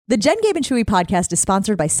The Jen, Gabe, and Chewy podcast is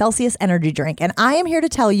sponsored by Celsius Energy Drink, and I am here to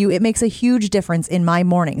tell you it makes a huge difference in my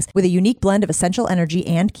mornings. With a unique blend of essential energy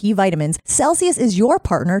and key vitamins, Celsius is your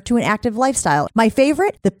partner to an active lifestyle. My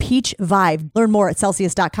favorite, the Peach Vibe. Learn more at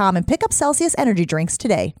Celsius.com and pick up Celsius Energy Drinks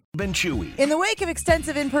today. Ben Chewy. In the wake of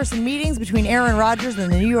extensive in-person meetings between Aaron Rodgers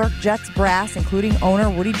and the New York Jets brass, including owner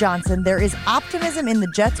Woody Johnson, there is optimism in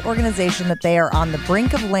the Jets organization that they are on the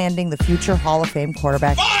brink of landing the future Hall of Fame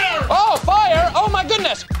quarterback. Fire! Oh, fire! Oh, my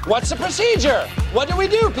goodness! What's the procedure? What do we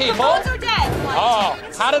do, people? The phones are dead. Oh,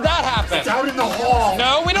 how did that happen? It's out in the hall.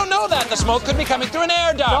 No, we don't know that. The smoke could be coming through an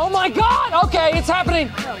air duct. Oh, my God! Okay, it's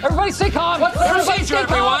happening. Everybody stay calm. What's the procedure,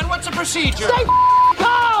 everyone? What's the procedure? Stay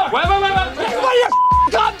calm! Wait. Everybody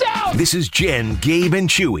calm down! This is Jen, Gabe, and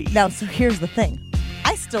Chewy. Now, so here's the thing.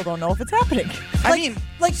 I still don't know if it's happening.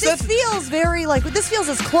 This feels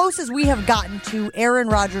as close as we have gotten to Aaron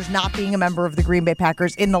Rodgers not being a member of the Green Bay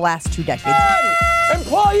Packers in the last 2 decades.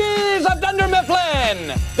 Employees of Dunder Mifflin,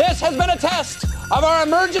 this has been a test of our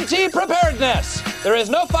emergency preparedness. There is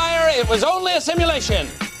no fire. It was only a simulation.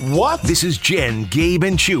 What? This is Jen, Gabe,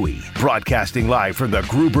 and Chewy, broadcasting live from the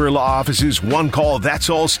Gruber Law Office's One Call That's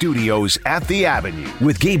All studios at the Avenue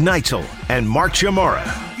with Gabe Neitzel and Mark Chamorro.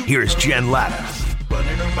 Here's Jen Latta.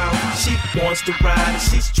 She wants to ride it,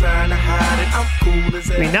 she's trying to hide it. I'm cool as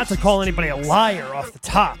I mean, not to call anybody a liar off the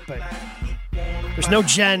top, but there's no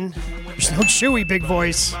Jen, there's no Chewy big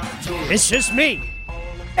voice. It's just me.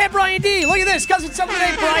 Hey, Brian D, look at this. Cousin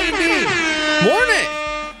 7-8, Brian D. Morning.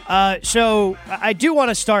 So I do want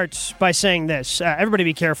to start by saying this. Everybody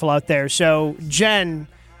be careful out there. So Jen,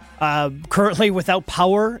 currently without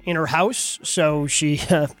power in her house, so she,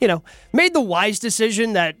 made the wise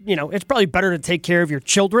decision that, it's probably better to take care of your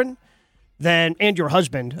children and your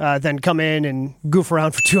husband than come in and goof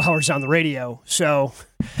around for 2 hours on the radio. So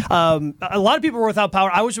a lot of people were without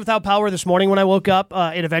power. I was without power this morning when I woke up.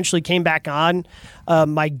 It eventually came back on.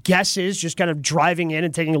 My guess is just kind of driving in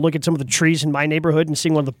and taking a look at some of the trees in my neighborhood and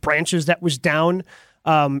seeing one of the branches that was down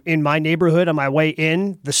in my neighborhood on my way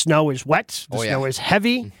in. The snow is wet. The snow is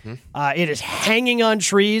heavy. Mm-hmm. It is hanging on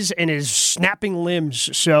trees and is snapping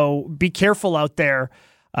limbs. So be careful out there.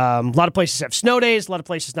 A lot of places have snow days. A lot of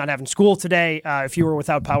places not having school today. If you were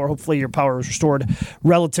without power, hopefully your power is restored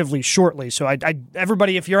relatively shortly. So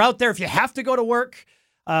everybody, if you're out there, if you have to go to work,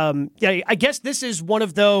 I guess this is one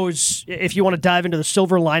of those, if you want to dive into the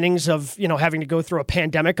silver linings of, having to go through a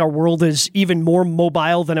pandemic, our world is even more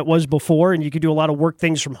mobile than it was before, and you can do a lot of work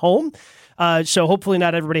things from home. So hopefully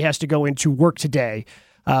not everybody has to go into work today.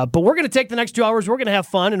 But we're going to take the next 2 hours. We're going to have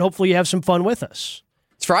fun, and hopefully you have some fun with us.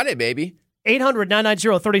 It's Friday, baby.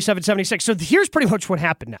 800-990-3776. So here's pretty much what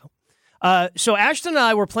happened now. So Ashton and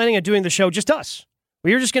I were planning on doing the show just us.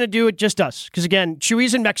 We were just going to do it just us. Because, again,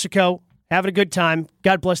 Chewy's in Mexico, having a good time.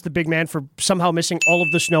 God bless the big man for somehow missing all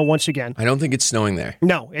of the snow once again. I don't think it's snowing there.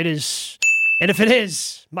 No, it is. And if it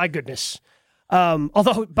is, my goodness.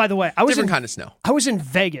 Although, by the way, different kind of snow. I was in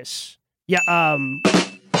Vegas. Yeah,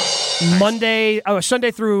 Sunday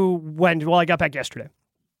through Wednesday. Well, I got back yesterday.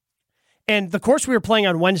 And the course we were playing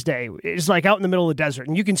on Wednesday is like out in the middle of the desert,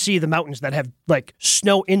 and you can see the mountains that have like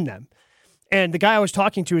snow in them. And the guy I was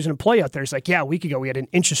talking to is an employee out there. He's like, yeah, a week ago we had an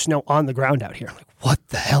inch of snow on the ground out here. I'm like, what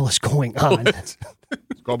the hell is going on? It's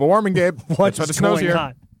global warming, Gabe. What's the snow's going here.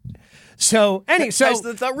 on? So,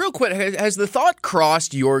 real quick, has the thought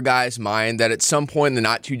crossed your guys' mind that at some point in the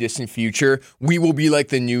not too distant future, we will be like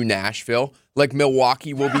the new Nashville? Like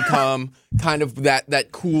Milwaukee will become kind of that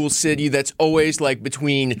cool city that's always like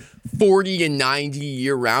between 40 and 90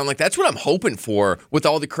 year round. Like that's what I'm hoping for with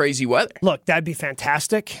all the crazy weather. Look, that'd be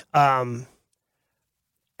fantastic. As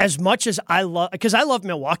much as I love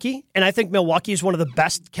Milwaukee, and I think Milwaukee is one of the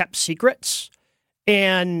best kept secrets.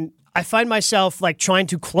 And I find myself like trying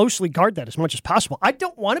to closely guard that as much as possible. I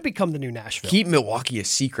don't want to become the new Nashville. Keep Milwaukee a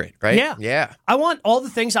secret, right? Yeah. I want all the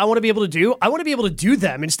things I want to be able to do. I want to be able to do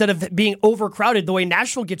them instead of being overcrowded the way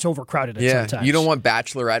Nashville gets overcrowded at some times. You don't want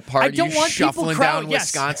bachelorette parties I don't want shuffling down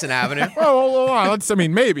Wisconsin Avenue.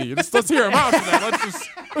 Maybe. Let's hear him out.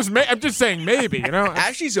 I'm just saying maybe,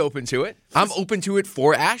 Ashy's open to it. I'm open to it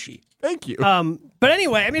for Ashy. Thank you. But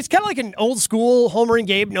anyway, it's kind of like an old school Homer and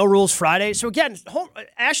Gabe, no rules Friday. So again,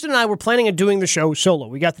 Ashton and I were planning on doing the show solo.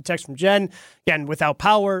 We got the text from Jen, again, without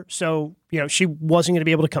power. So, she wasn't going to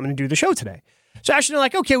be able to come in and do the show today. So Ashton and I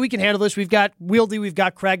like, okay, we can handle this. We've got Wieldy, we've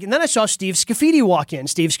got Craig. And then I saw Steve Scafidi walk in.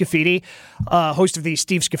 Steve Scafidi, host of the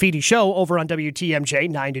Steve Scafidi Show over on WTMJ,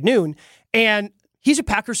 9 to noon. And he's a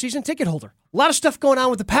Packers season ticket holder. A lot of stuff going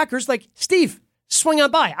on with the Packers. Like, Steve, swing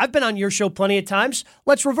on by. I've been on your show plenty of times.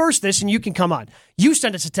 Let's reverse this and you can come on. You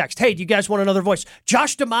sent us a text. Hey, do you guys want another voice?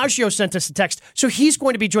 Josh DiMaggio sent us a text. So he's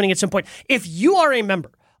going to be joining at some point. If you are a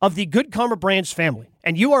member of the Good Karma Brands family,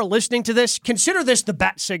 and you are listening to this, consider this the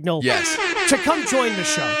bat signal to come join the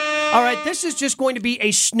show. All right, this is just going to be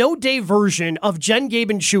a snow day version of Jen, Gabe,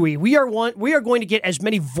 and Chewy. We are going to get as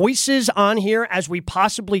many voices on here as we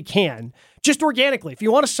possibly can, just organically. If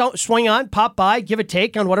you want to swing on, pop by, give a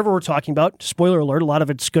take on whatever we're talking about. Spoiler alert, a lot of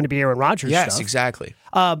it's going to be Aaron Rodgers stuff. Yes, exactly.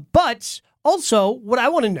 But also, what I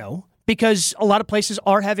want to know, because a lot of places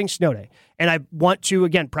are having snow day, and I want to,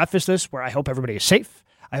 again, preface this where I hope everybody is safe.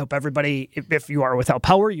 I hope everybody, if you are without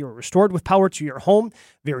power, you are restored with power to your home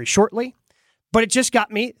very shortly. But it just got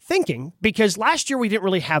me thinking, because last year we didn't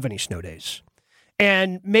really have any snow days.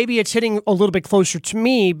 And maybe it's hitting a little bit closer to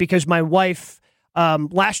me because my wife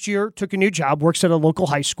last year took a new job, works at a local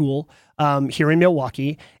high school here in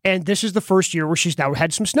Milwaukee. And this is the first year where she's now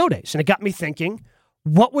had some snow days. And it got me thinking,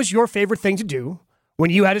 what was your favorite thing to do when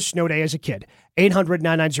you had a snow day as a kid?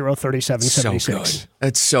 800-990-3776. So good.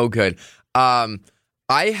 That's so good.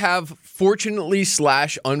 I have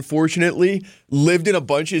fortunately/unfortunately lived in a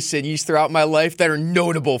bunch of cities throughout my life that are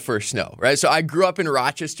notable for snow, right? So I grew up in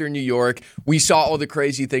Rochester, New York. We saw all the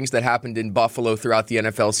crazy things that happened in Buffalo throughout the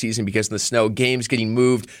NFL season because of the snow, games getting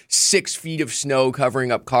moved, 6 feet of snow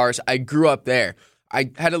covering up cars. I grew up there.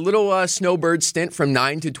 I had a little snowbird stint from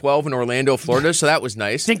 9 to 12 in Orlando, Florida, so that was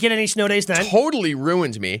nice. Didn't get any snow days then? Totally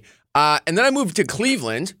ruined me. And then I moved to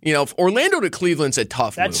Cleveland. You know, Orlando to Cleveland's a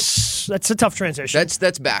tough move. That's a tough transition.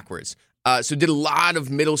 That's backwards. So did a lot of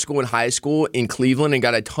middle school and high school in Cleveland and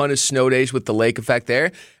got a ton of snow days with the lake effect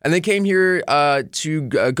there. And then came here to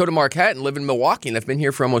go to Marquette and live in Milwaukee. And I've been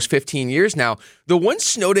here for almost 15 years now. The one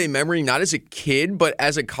snow day memory, not as a kid, but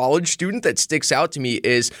as a college student that sticks out to me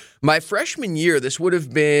is my freshman year. This would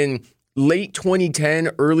have been late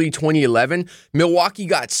 2010, early 2011, Milwaukee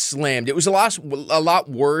got slammed. It was a lot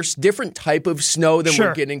worse, different type of snow than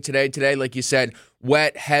we're getting today. Today, like you said,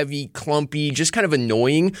 wet, heavy, clumpy, just kind of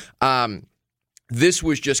annoying. This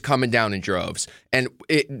was just coming down in droves. And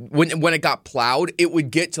when it got plowed, it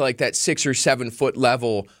would get to like that 6 or 7 foot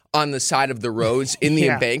level on the side of the roads in the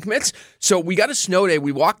embankments. So we got a snow day.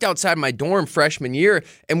 We walked outside my dorm freshman year,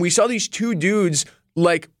 and we saw these two dudes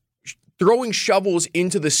like throwing shovels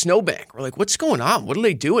into the snowbank. We're like, what's going on? What are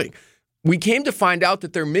they doing? We came to find out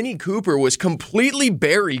that their Mini Cooper was completely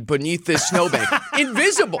buried beneath this snowbank.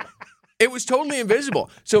 Invisible. It was totally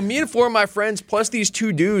invisible. So me and 4 of my friends, plus these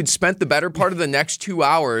 2 dudes, spent the better part of the next 2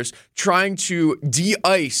 hours trying to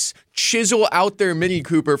de-ice, chisel out their Mini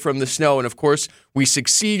Cooper from the snow. And of course, we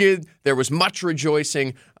succeeded. There was much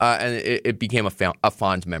rejoicing, and it became a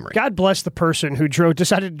fond memory. God bless the person who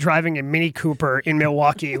decided driving a Mini Cooper in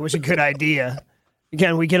Milwaukee. It was a good idea.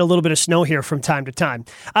 Again, we get a little bit of snow here from time to time.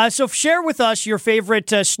 So share with us your favorite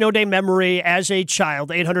snow day memory as a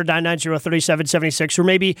child, 800-990-3776, or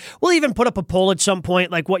maybe we'll even put up a poll at some point,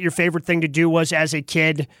 like what your favorite thing to do was as a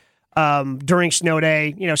kid during snow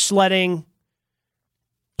day, you know, sledding,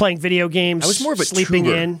 playing video games, I was more of a sleeping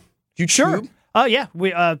tuber. in. You tube? Oh, yeah.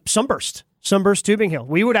 We Sunburst Tubing Hill.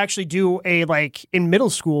 We would actually do in middle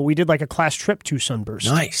school, we did like a class trip to Sunburst.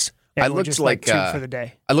 Nice. And I looked just like for the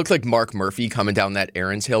day. I looked like Mark Murphy coming down that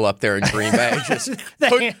Aaron's Hill up there in Green Bay. Just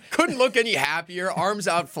couldn't look any happier. Arms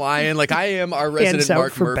out flying. Like I am our resident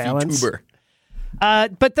Mark Murphy balance. tuber.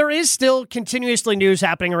 But there is still continuously news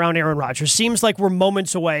happening around Aaron Rodgers. Seems like we're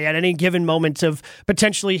moments away at any given moment of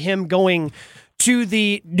potentially him going to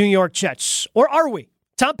the New York Jets. Or are we?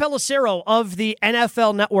 Tom Pelissero of the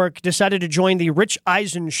NFL Network decided to join the Rich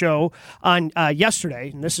Eisen show on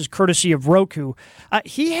yesterday, and this is courtesy of Roku.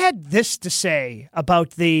 He had this to say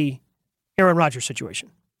about the Aaron Rodgers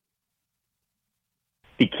situation.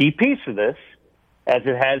 The key piece of this, as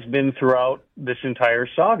it has been throughout this entire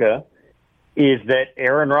saga, is that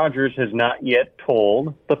Aaron Rodgers has not yet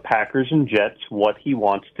told the Packers and Jets what he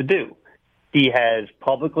wants to do. He has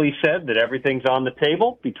publicly said that everything's on the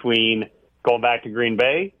table between going back to Green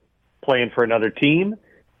Bay, playing for another team,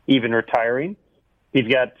 even retiring.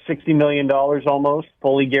 He's got $60 million almost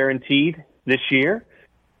fully guaranteed this year,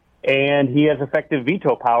 and he has effective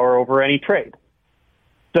veto power over any trade.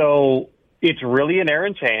 So it's really in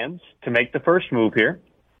Aaron's hands to make the first move here.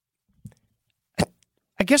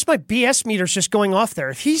 I guess my BS meter's just going off there.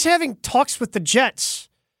 If he's having talks with the Jets,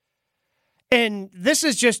 and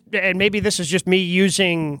maybe this is just me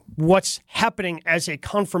using what's happening as a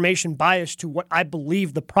confirmation bias to what I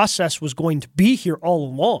believe the process was going to be here all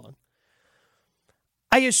along.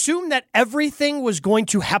 I assumed that everything was going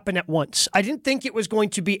to happen at once. I didn't think it was going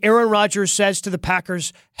to be Aaron Rodgers says to the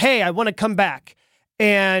Packers, hey, I want to come back.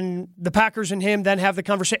 and the Packers and him then have the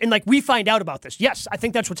conversation. And like we find out about this. Yes, I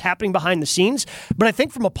think that's what's happening behind the scenes. But I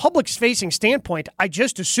think from a public-facing standpoint, I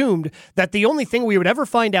just assumed that the only thing we would ever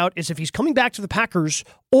find out is if he's coming back to the Packers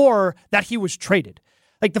or that he was traded.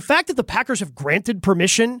 Like the fact that the Packers have granted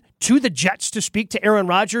permission to the Jets to speak to Aaron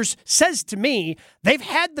Rodgers says to me they've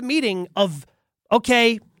had the meeting of,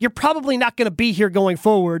 okay, you're probably not going to be here going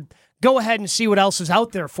forward. Go ahead and see what else is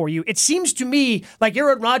out there for you. It seems to me like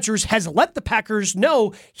Aaron Rodgers has let the Packers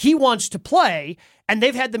know he wants to play, and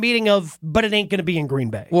they've had the meeting of, but it ain't going to be in Green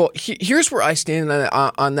Bay. Well, here's where I stand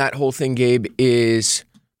on that whole thing, Gabe, is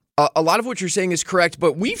a lot of what you're saying is correct,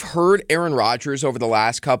 but we've heard Aaron Rodgers over the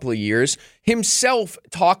last couple of years himself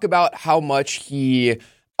talk about how much he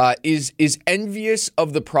is envious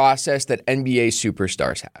of the process that NBA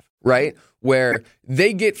superstars have, right? Where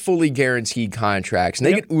they get fully guaranteed contracts and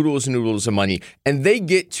they get oodles and oodles of money, and they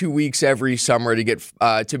get 2 weeks every summer to get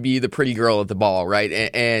to be the pretty girl at the ball, right?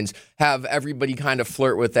 And have everybody kind of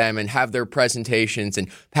flirt with them and have their presentations. And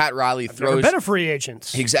Pat Riley throws better free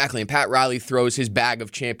agents, exactly. And Pat Riley throws his bag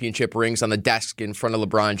of championship rings on the desk in front of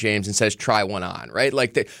LeBron James and says, "Try one on," right?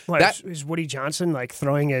 Like is Woody Johnson like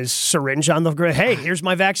throwing his syringe on the grid? Hey, here's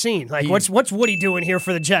my vaccine. Like what's Woody doing here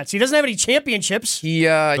for the Jets? He doesn't have any championships. They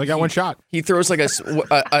got one shot. He throws like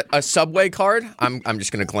a Subway card. I'm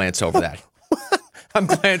just going to glance over that. I'm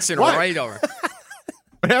glancing right over.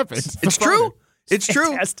 What happens? It's true. It's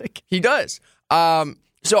fantastic. True. He does.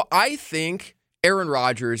 So I think Aaron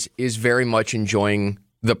Rodgers is very much enjoying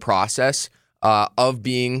the process of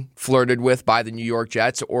being flirted with by the New York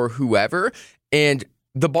Jets or whoever. And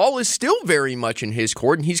the ball is still very much in his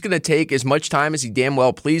court, and he's going to take as much time as he damn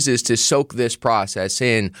well pleases to soak this process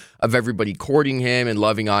in of everybody courting him and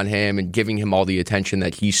loving on him and giving him all the attention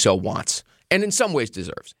that he so wants and in some ways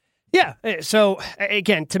deserves. Yeah. So,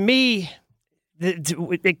 again, to me,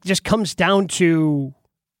 it just comes down to,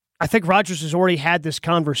 I think Rodgers has already had this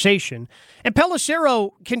conversation. And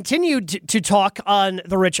Pelissero continued to talk on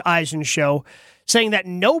the Rich Eisen show, saying that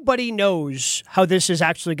nobody knows how this is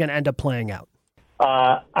actually going to end up playing out.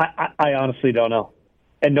 I honestly don't know.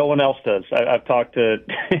 And no one else does. I've talked to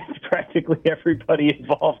practically everybody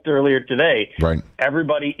involved earlier today. Right.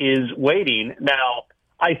 Everybody is waiting. Now,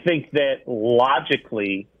 I think that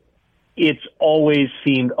logically, it's always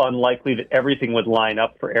seemed unlikely that everything would line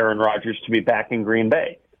up for Aaron Rodgers to be back in Green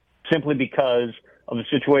Bay, simply because of the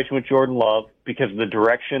situation with Jordan Love, because of the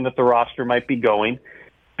direction that the roster might be going,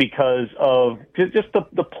 because of just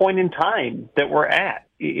the point in time that we're at.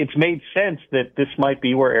 It's made sense that this might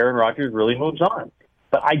be where Aaron Rodgers really moves on.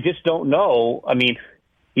 But I just don't know. I mean,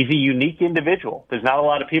 he's a unique individual. There's not a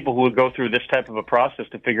lot of people who would go through this type of a process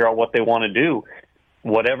to figure out what they want to do.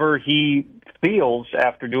 Whatever he feels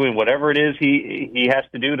after doing whatever it is he has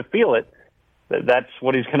to do to feel it, that's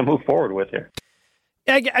what he's going to move forward with here.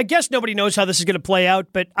 I guess nobody knows how this is going to play out,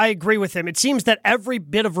 but I agree with him. It seems that every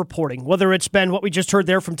bit of reporting, whether it's been what we just heard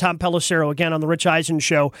there from Tom Pelissero, again on the Rich Eisen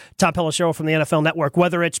show, Tom Pelissero from the NFL Network,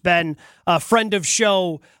 whether it's been a friend of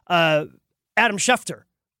show, Adam Schefter,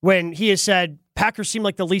 when he has said Packers seem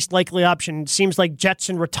like the least likely option, seems like Jets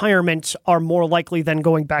in retirement are more likely than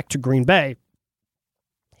going back to Green Bay.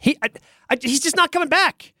 He's just not coming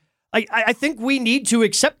back. I think we need to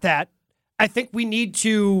accept that. I think we need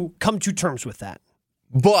to come to terms with that.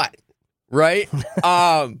 But, right?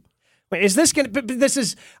 Wait, is this going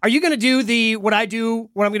to, are you going to do what I'm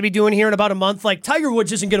going to be doing here in about a month? Like, Tiger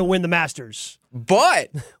Woods isn't going to win the Masters.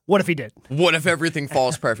 But. What if he did? What if everything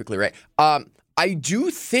falls perfectly right? I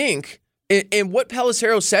do think, and what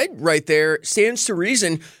Pelissero said right there stands to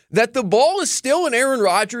reason, that the ball is still in Aaron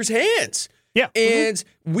Rodgers' hands. Yeah. And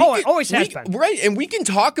it always has been. Right. And we can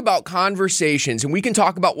talk about conversations and we can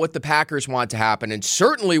talk about what the Packers want to happen and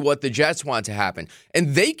certainly what the Jets want to happen.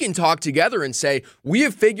 And they can talk together and say, we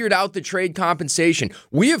have figured out the trade compensation.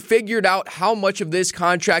 We have figured out how much of this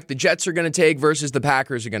contract the Jets are going to take versus the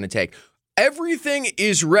Packers are going to take. Everything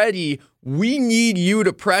is ready. We need you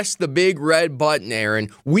to press the big red button, Aaron.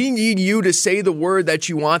 We need you to say the word that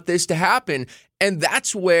you want this to happen. And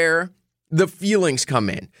that's where the feelings come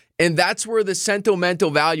in. And that's where the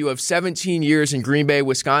sentimental value of 17 years in Green Bay,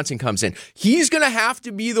 Wisconsin comes in. He's going to have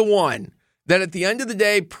to be the one that at the end of the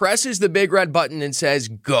day presses the big red button and says,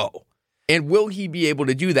 go. And will he be able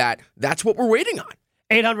to do that? That's what we're waiting on.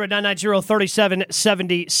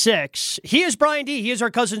 800-990-3776. He is Brian D. He is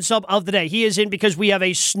our cousin sub of the day. He is in because we have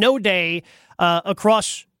a snow day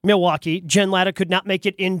across Milwaukee. Jen Latta could not make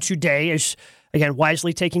it in today as, again,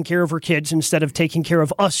 wisely taking care of her kids instead of taking care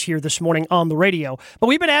of us here this morning on the radio. But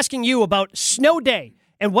we've been asking you about snow day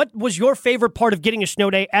And what was your favorite part of getting a snow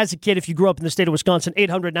day as a kid if you grew up in the state of Wisconsin?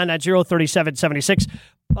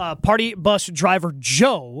 800-990-3776. Party bus driver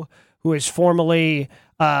Joe, who is formerly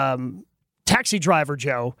taxi driver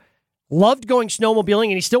Joe, loved going snowmobiling,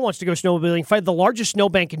 and he still wants to go snowmobiling, find the largest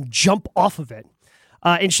snowbank and jump off of it.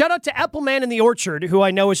 And shout out to Appleman in the Orchard, who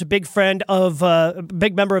I know is a big friend of, a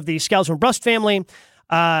big member of the Scalzo and Brust family.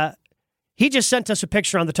 He just sent us a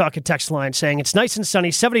picture on the Talk and Text line saying it's nice and sunny,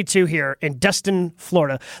 72 here in Destin,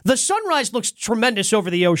 Florida. The sunrise looks tremendous over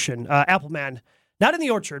the ocean, Appleman. Not in the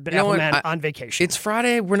Orchard, but Appleman on vacation. It's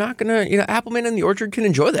Friday. We're not going to, Appleman in the Orchard can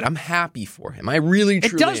enjoy that. I'm happy for him. I really,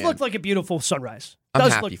 truly It does am. look like a beautiful sunrise. I'm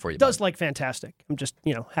happy for you. It does look fantastic. I'm just,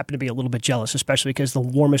 happen to be a little bit jealous, especially because the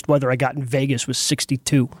warmest weather I got in Vegas was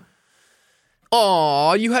 62.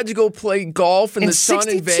 Aw, you had to go play golf in the sun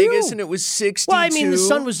 62. in Vegas and it was 62. Well, I mean, the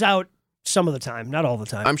sun was out some of the time, not all the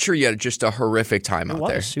time. I'm sure you had just a horrific time out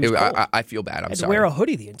there. It was cold. I feel bad. I'm I had sorry. to wear a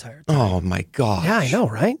hoodie the entire time. Oh, my gosh. Yeah, I know,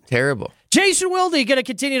 right? Terrible. Jason Wilde going to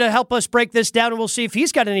continue to help us break this down, and we'll see if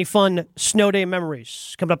he's got any fun snow day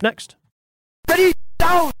memories. Coming up next. Ready,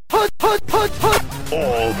 down, put.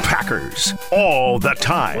 All Packers, all the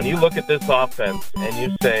time. When you look at this offense and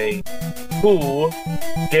you say, who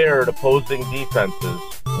scared opposing defenses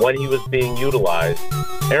when he was being utilized,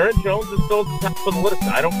 Aaron Jones is still at the top of the list.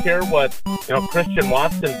 I don't care what Christian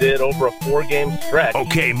Watson did over a 4-game stretch.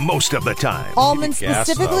 Okay, most of the time. Almonds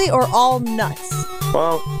specifically or all nuts?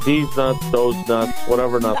 Well, these nuts, those nuts,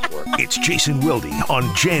 whatever nuts were. It's Jason Wilde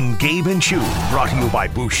on Jen, Gabe, and Chewy. Brought to you by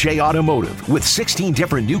Boucher Automotive. With 16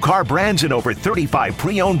 different new car brands and over 35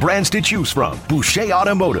 pre-owned brands to choose from. Boucher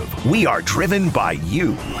Automotive. We are driven by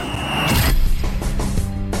you.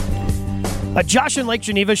 Josh in Lake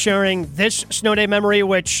Geneva sharing this snow day memory,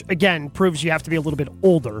 which, again, proves you have to be a little bit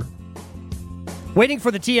older. Waiting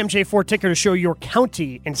for the TMJ4 ticker to show your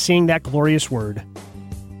county and seeing that glorious word,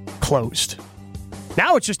 closed.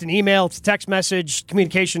 Now it's just an email, it's a text message,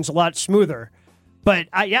 communication's a lot smoother. But,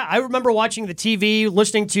 I remember watching the TV,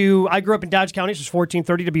 listening to, I grew up in Dodge County, this was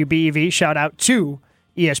 1430 WBEV. Shout out to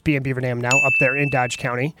ESPN Beaver Dam now, up there in Dodge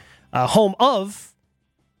County, home of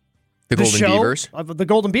The Golden show Beavers. Of the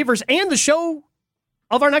Golden Beavers, and the show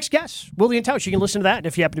of our next guest, Willie and Tausch. You can listen to that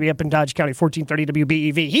if you happen to be up in Dodge County, 1430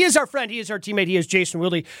 WBEV. He is our friend. He is our teammate. He is Jason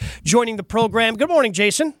Willie joining the program. Good morning,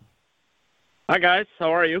 Jason. Hi, guys.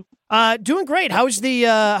 How are you? Doing great. How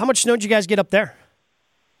much snow did you guys get up there?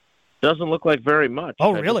 Doesn't look like very much.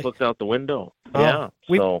 Oh, I really? just looked out the window. Oh, Yeah.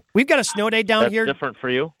 We've got a snow day down That's here. different for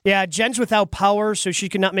you? Yeah, Jen's without power, so she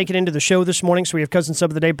could not make it into the show this morning. So we have cousin sub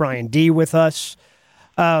of the day, Brian D, with us.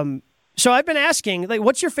 So I've been asking,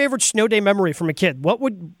 what's your favorite snow day memory from a kid? What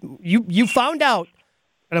would you found out,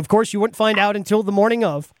 and of course you wouldn't find out until the morning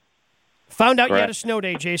of. Found out you had a snow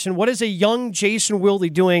day, Jason. What is a young Jason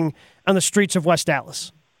Wilde doing on the streets of West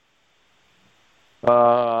Dallas?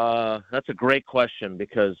 That's a great question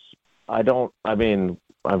because I'm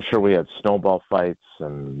sure we had snowball fights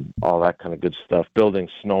and all that kind of good stuff. Building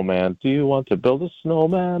snowman. Do you want to build a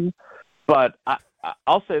snowman? But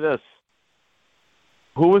I'll say this.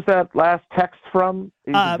 Who was that last text from?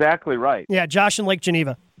 He's exactly right. Yeah, Josh in Lake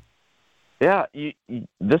Geneva. Yeah, it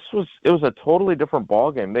was a totally different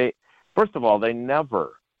ballgame. First of all, they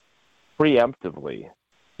never preemptively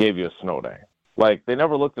gave you a snow day. Like, they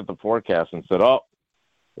never looked at the forecast and said, oh,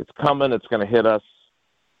 it's coming, it's going to hit us,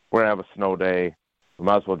 we're going to have a snow day, we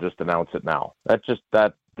might as well just announce it now. That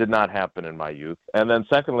did not happen in my youth. And then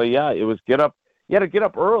secondly, it was you had to get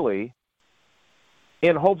up early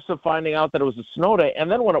in hopes of finding out that it was a snow day.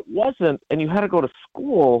 And then when it wasn't and you had to go to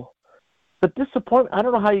school, the disappointment, I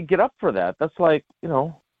don't know how you get up for that. That's like,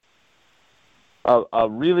 a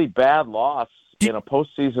really bad loss in a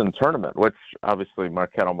postseason tournament, which obviously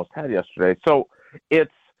Marquette almost had yesterday. So it's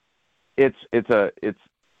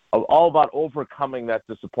all about overcoming that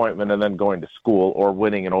disappointment and then going to school or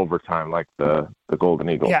winning in overtime like the Golden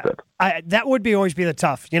Eagles did. That would always be the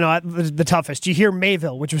toughest. You hear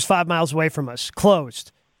Mayville, which was 5 miles away from us,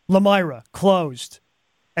 closed. Lamira, closed.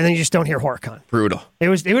 And then you just don't hear Horicon. Brutal. It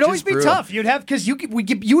would always be brutal. tough. You'd have, because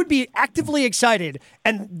you would be actively excited,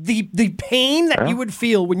 and the pain that you would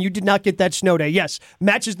feel when you did not get that snow day, yes,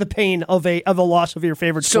 matches the pain of a loss of your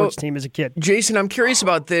favorite sports team as a kid. Jason, I'm curious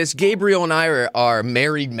about this. Gabriel and I are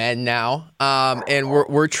married men now, and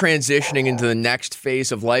we're transitioning into the next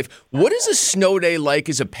phase of life. What is a snow day like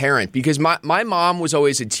as a parent? Because my mom was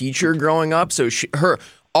always a teacher growing up, so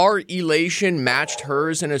our elation matched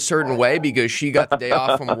hers in a certain way because she got the day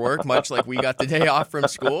off from work, much like we got the day off from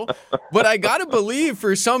school. But I got to believe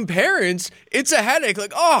for some parents, it's a headache.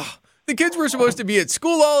 Like, the kids were supposed to be at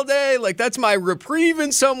school all day. Like, that's my reprieve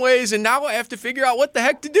in some ways. And now I have to figure out what the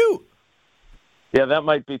heck to do. Yeah, that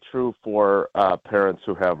might be true for parents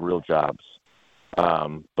who have real jobs.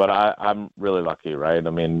 But I'm really lucky, right? I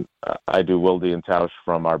mean, I do Wilde and Tausch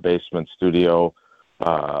from our basement studio.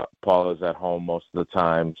 Paula is at home most of the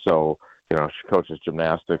time, so she coaches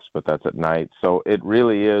gymnastics, but that's at night. So it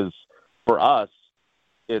really is, for us,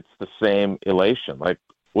 it's the same elation. Like,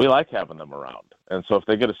 we like having them around. And so if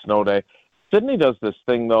they get a snow day, Sydney does this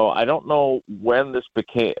thing, though. I don't know when this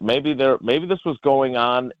became. Maybe this was going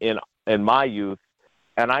on in my youth,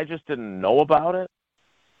 and I just didn't know about it.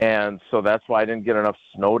 And so that's why I didn't get enough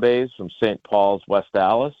snow days from St. Paul's, West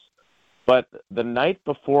Allis. But the night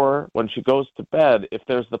before, when she goes to bed, if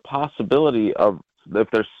there's the possibility of, if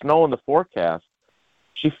there's snow in the forecast,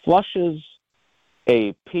 she flushes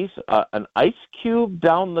an ice cube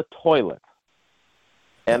down the toilet.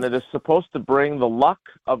 And it is supposed to bring the luck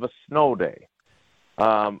of a snow day.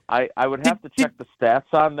 I would have to check the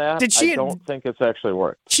stats on that. I don't think it's actually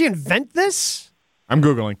worked. Did she invent this? I'm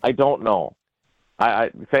Googling. I don't know.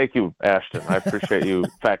 I thank you, Ashton. I appreciate you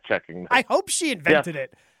fact-checking. I hope she invented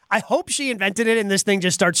it. I hope she invented it, and this thing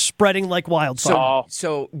just starts spreading like wildfire.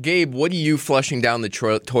 So, Gabe, what are you flushing down the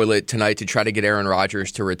toilet tonight to try to get Aaron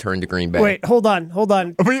Rodgers to return to Green Bay? Wait, hold on. Hold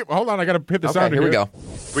on, I got to hit the sound here. Here we go.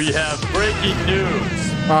 We have breaking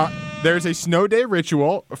news. There's a snow day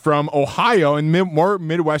ritual from Ohio and more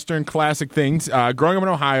Midwestern classic things. Growing up in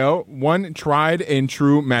Ohio, one tried and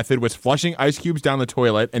true method was flushing ice cubes down the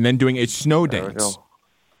toilet and then doing a snow dance.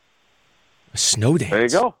 A snow dance? There you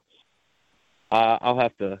go. I'll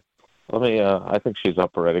have to, I think she's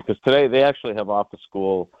up already, because today they actually have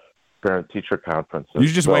off-the-school parent-teacher conferences. You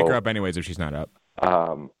should just wake her up anyways if she's not up.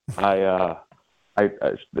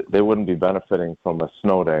 They wouldn't be benefiting from a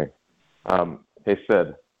snow day. Hey,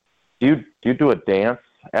 Sid, do you do a dance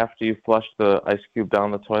after you flush the ice cube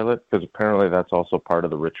down the toilet? Because apparently that's also part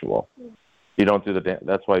of the ritual. You don't do the dance.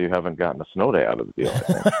 That's why you haven't gotten a snow day out of the deal, I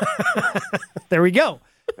think. There we go.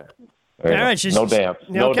 Okay. All right, no dance.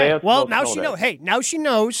 No dance. Well, no now she knows. Hey, now she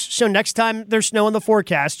knows. So next time there's snow in the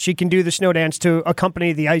forecast, she can do the snow dance to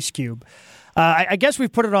accompany the ice cube. I guess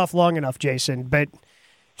we've put it off long enough, Jason. But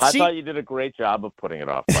I thought you did a great job of putting it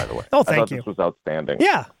off, by the way. Oh, thank you. This was outstanding.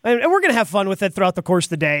 Yeah, and we're going to have fun with it throughout the course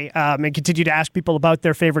of the day and continue to ask people about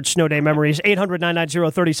their favorite snow day memories.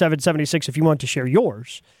 800-990-3776 if you want to share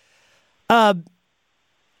yours.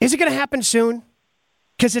 Is it going to happen soon?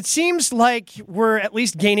 Because it seems like we're at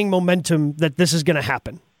least gaining momentum that this is going to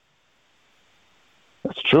happen.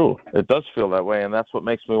 That's true. It does feel that way, and that's what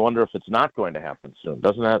makes me wonder if it's not going to happen soon.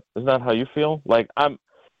 Isn't that how you feel?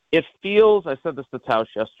 It feels, I said this to Tausch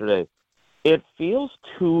yesterday, it feels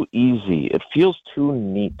too easy. It feels too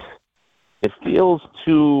neat. It feels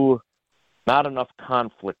too not enough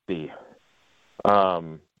conflict-y.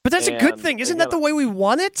 But that's a good thing. Isn't that the way we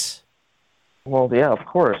want it? Well, yeah, of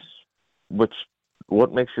course.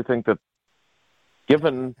 What makes you think that,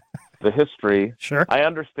 given the history, sure. I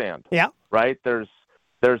understand. Yeah. Right? There's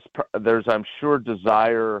I'm sure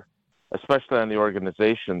desire, especially on the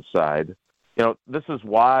organization side. This is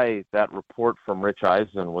why that report from Rich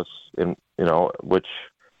Eisen was which,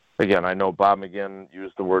 again, I know Bob McGinn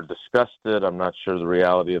used the word disgusted. I'm not sure the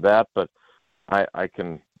reality of that, but I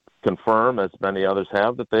can confirm, as many others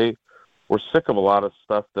have, that they were sick of a lot of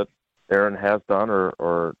stuff that Aaron has done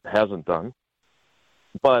or hasn't done.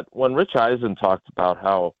 But when Rich Eisen talked about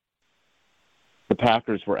how the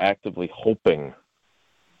Packers were actively hoping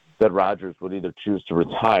that Rodgers would either choose to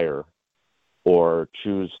retire or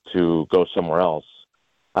choose to go somewhere else,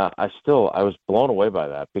 I was blown away by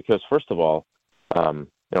that because, first of all,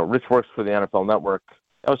 Rich works for the NFL Network.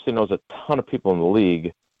 Obviously knows a ton of people in the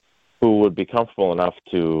league who would be comfortable enough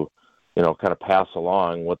to, kind of pass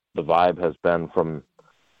along what the vibe has been from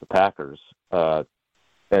the Packers.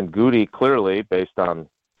 And Goody clearly, based on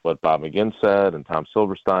what Bob McGinn said and Tom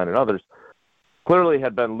Silverstein and others, clearly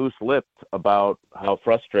had been loose-lipped about how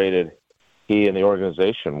frustrated he and the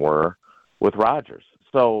organization were with Rodgers.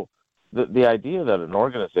 So the idea that an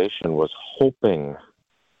organization was hoping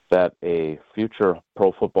that a future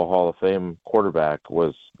Pro Football Hall of Fame quarterback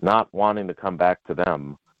was not wanting to come back to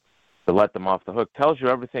them to let them off the hook tells you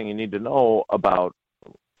everything you need to know about,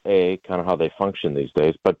 A, kind of how they function these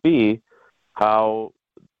days, but B, how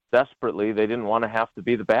desperately they didn't want to have to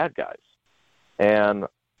be the bad guys. And,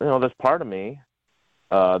 there's part of me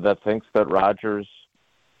that thinks that Rodgers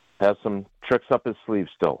has some tricks up his sleeve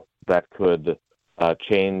still that could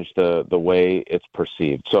change the way it's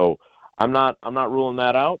perceived. So I'm not ruling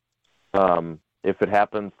that out. If it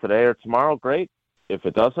happens today or tomorrow, great. If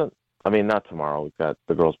it doesn't, not tomorrow. We've got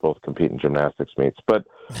the girls both compete in gymnastics meets. But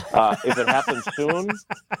if it happens soon,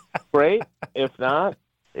 great. If not,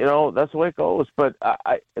 that's the way it goes. But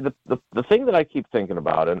the thing that I keep thinking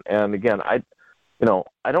about, and again, I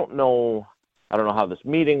don't know how this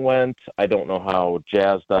meeting went. I don't know how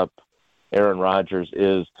jazzed up Aaron Rodgers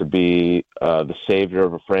is to be the savior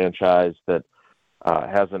of a franchise that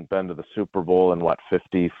hasn't been to the Super Bowl in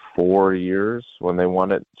 54 years when they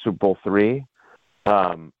won it, Super Bowl III,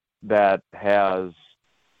 that has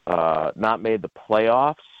not made the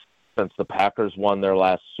playoffs since the Packers won their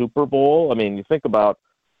last Super Bowl. I mean, you think about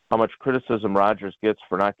how much criticism Rodgers gets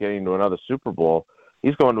for not getting to another Super Bowl.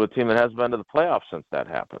 He's going to a team that hasn't been to the playoffs since that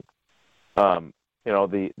happened. I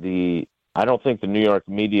don't think the New York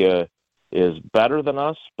media is better than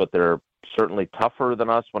us, but they're certainly tougher than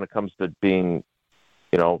us when it comes to being,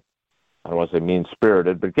 I don't want to say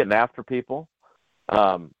mean-spirited, but getting after people.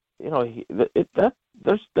 There's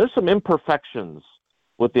some imperfections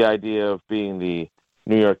with the idea of being the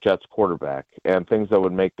New York Jets quarterback and things that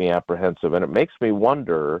would make me apprehensive. And it makes me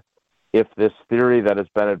wonder if this theory that has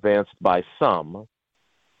been advanced by some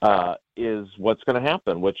is what's going to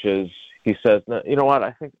happen, which is he says, you know what,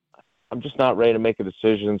 I think I'm just not ready to make a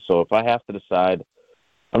decision. So if I have to decide,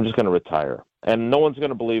 I'm just going to retire. And no one's going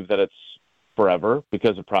to believe that it's forever,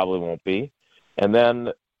 because it probably won't be. And then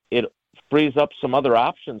it frees up some other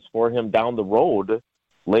options for him down the road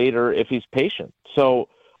later if he's patient. So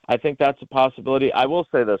I think that's a possibility. I will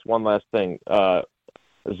say this one last thing.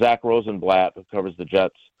 Zach Rosenblatt, who covers the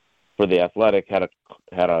Jets for The Athletic, had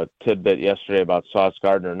a tidbit yesterday about Sauce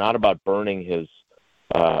Gardner, not about burning his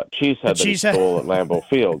cheesehead that he stole at Lambeau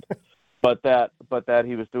Field, but that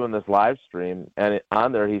he was doing this live stream, and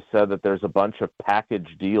on there he said that there's a bunch of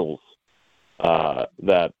package deals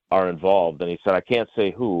that are involved, and he said, I can't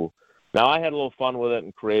say who. Now, I had a little fun with it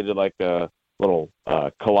and created like a little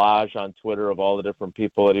collage on Twitter of all the different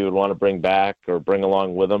people that he would want to bring back or bring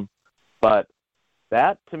along with him. But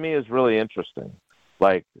that, to me, is really interesting.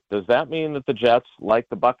 Like, does that mean that the Jets, like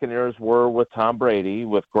the Buccaneers were with Tom Brady,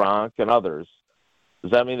 with Gronk and others,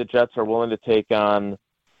 does that mean the Jets are willing to take on,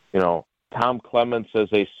 Tom Clements as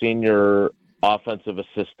a senior offensive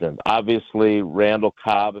assistant? Obviously, Randall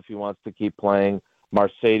Cobb, if he wants to keep playing,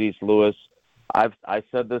 Mercedes Lewis. I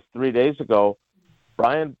said this 3 days ago.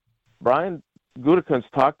 Brian Gutekunst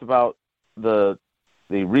talked about the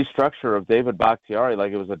restructure of David Bakhtiari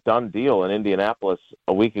like it was a done deal in Indianapolis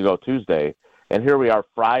a week ago Tuesday, and here we are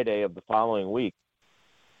Friday of the following week,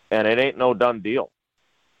 and it ain't no done deal.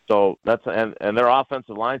 So that's and their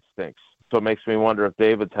offensive line stinks. So it makes me wonder if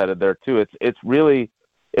David's headed there too.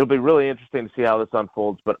 It'll be really interesting to see how this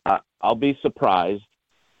unfolds, but I'll be surprised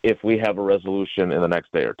if we have a resolution in the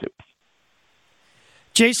next day or two.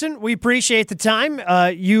 Jason, we appreciate the time.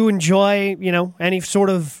 You enjoy, any sort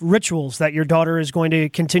of rituals that your daughter is going to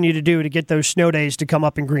continue to do to get those snow days to come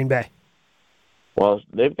up in Green Bay. Well,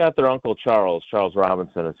 they've got their Uncle Charles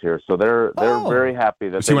Robinson is here, so they're very happy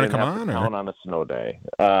that they didn't have to count on a snow day.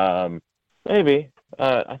 Maybe.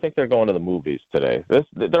 I think they're going to the movies today.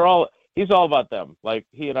 He's all about them. Like,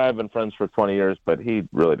 he and I have been friends for 20 years, but he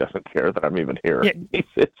really doesn't care that I'm even here. Yeah.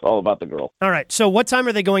 It's all about the girl. All right. So what time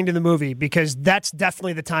are they going to the movie? Because that's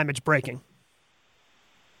definitely the time it's breaking.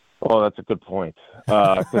 Oh, that's a good point.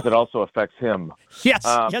 Because it also affects him. Yes,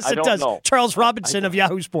 it does. Know. Charles Robinson of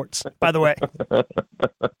Yahoo Sports, by the way.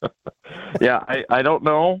 Yeah, I don't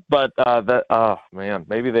know, but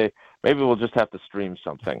maybe we'll just have to stream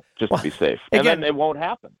something just to be safe. And then it won't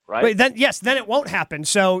happen, right? Then it won't happen.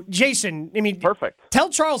 So, Jason, perfect.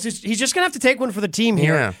 Tell Charles he's just going to have to take one for the team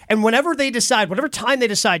here. Yeah. And whatever time they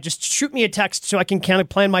decide, just shoot me a text so I can kind of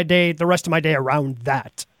plan the rest of my day around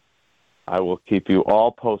that. I will keep you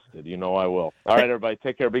all posted. I will. All right, everybody,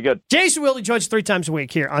 take care. Be good. Jason Wilde joins 3 times a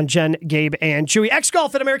week here on Jen, Gabe, and Chewy.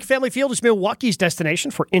 X-Golf at American Family Field is Milwaukee's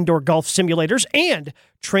destination for indoor golf simulators and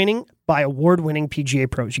training by award-winning PGA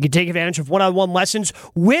pros. You can take advantage of one-on-one lessons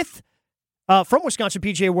from Wisconsin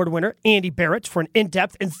PGA Award winner Andy Barrett for an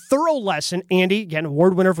in-depth and thorough lesson. Andy, again,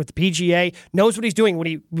 award winner with the PGA, knows what he's doing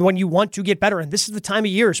when you want to get better. And this is the time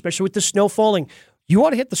of year, especially with the snow falling. You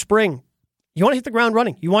want to hit the spring. You want to hit the ground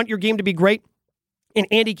running. You want your game to be great, and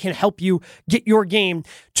Andy can help you get your game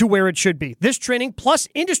to where it should be. This training, plus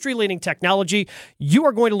industry-leading technology, you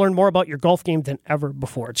are going to learn more about your golf game than ever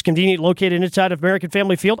before. It's conveniently located inside of American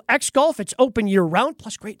Family Field. X-Golf, it's open year-round,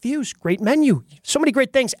 plus great views, great menu. So many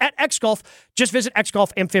great things at X-Golf. Just visit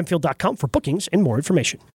xgolfamfanfield.com for bookings and more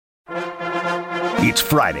information. It's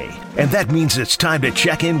Friday, and that means it's time to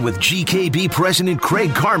check in with GKB President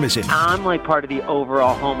Craig Karmazin. I'm like part of the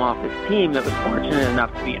overall home office team that was fortunate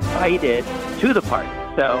enough to be invited to the party.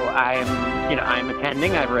 So I'm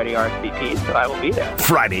attending. I've already RSVP'd, so I will be there.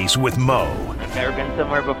 Fridays with Mo. I've never been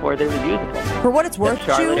somewhere before that was usable. For what it's worth,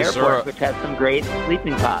 Charlotte Is Airport, which has some great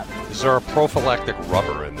sleeping pods. Is there a prophylactic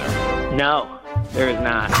rubber in there? No, there is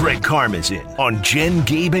not. Craig Karmazin on Jen,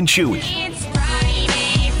 Gabe, and Chewy.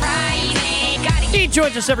 He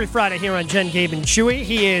joins us every Friday here on Jen, Gabe, and Chewy.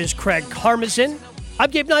 He is Craig Karmazin. I'm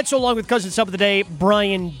Gabe Neitzel, along with cousin sub of the day,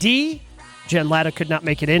 Brian D. Jen Latta could not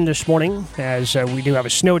make it in this morning, as we do have a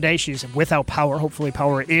snow day. She's without power. Hopefully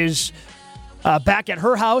power is back at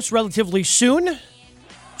her house relatively soon.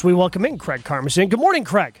 So we welcome in Craig Karmazin. Good morning,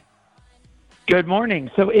 Craig. Good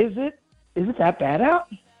morning. So is it that bad out?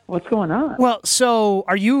 What's going on? Well, so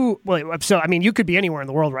are you? Well, so I mean, you could be anywhere in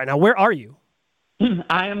the world right now. Where are you?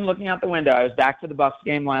 I am looking out the window. I was back for the Bucks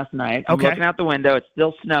game last night. I'm Okay. looking out the window. It's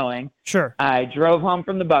still snowing. Sure. I drove home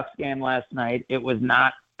from the Bucks game last night. It was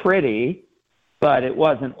not pretty, but it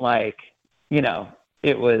wasn't like,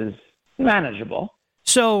 it was manageable.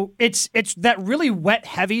 So it's that really wet,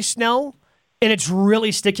 heavy snow, and it's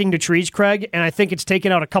really sticking to trees, Craig. And I think it's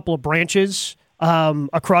taken out a couple of branches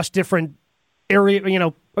across different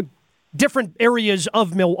different areas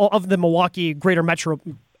of the Milwaukee greater metro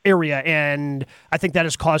area, and I think that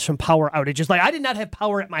has caused some power outages. Like, I did not have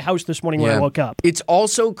power at my house this morning when I woke up. It's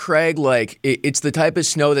also, Craig, like it's the type of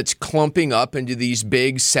snow that's clumping up into these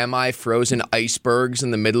big semi-frozen icebergs in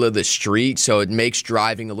the middle of the street, so it makes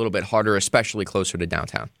driving a little bit harder, especially closer to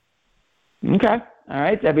downtown. Okay. All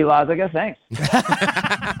right, Debbie Lazaga, thanks.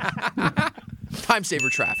 Time saver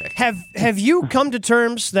traffic. Have you come to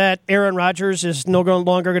terms that Aaron Rodgers is no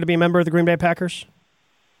longer going to be a member of the Green Bay Packers?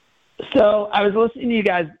 So I was listening to you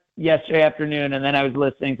guys yesterday afternoon, and then I was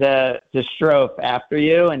listening to Strofe after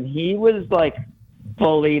you, and he was like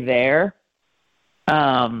fully there.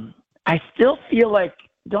 I still feel like,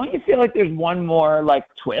 don't you feel like there's one more like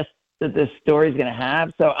twist that this story's going to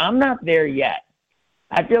have? So I'm not there yet.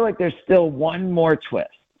 I feel like there's still one more twist.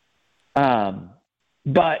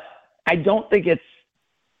 But I don't think it's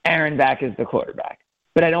Aaron back as the quarterback.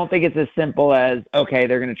 But I don't think it's as simple as, okay,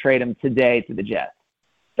 they're going to trade him today to the Jets.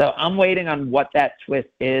 So I'm waiting on what that twist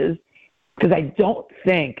is, because I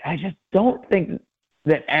just don't think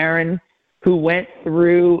that Aaron, who went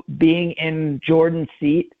through being in Jordan's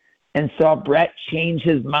seat and saw Brett change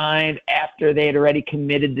his mind after they had already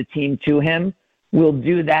committed the team to him, will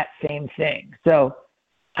do that same thing. So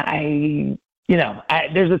there's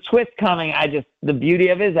a twist coming. The beauty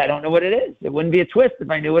of it is I don't know what it is. It wouldn't be a twist if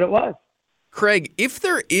I knew what it was. Craig, if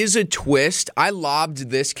there is a twist, I lobbed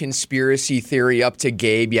this conspiracy theory up to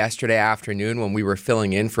Gabe yesterday afternoon when we were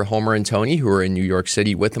filling in for Homer and Tony, who are in New York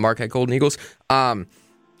City with the Marquette Golden Eagles.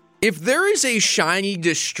 If there is a shiny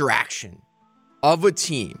distraction of a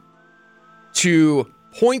team to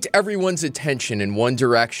point everyone's attention in one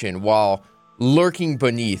direction while lurking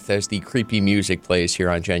beneath, as the creepy music plays here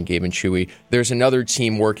on Jen, Gabe, and Chewy, there's another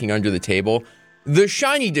team working under the table. The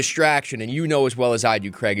shiny distraction, and you know as well as I do,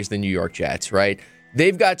 Craig, is the New York Jets, right?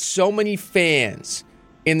 They've got so many fans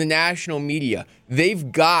in the national media.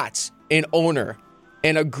 They've got an owner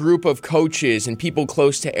and a group of coaches and people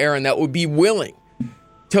close to Aaron that would be willing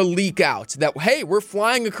to leak out that, hey, we're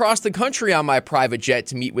flying across the country on my private jet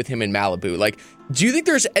to meet with him in Malibu. Like, do you think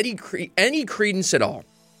there's any credence at all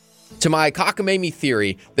to my cockamamie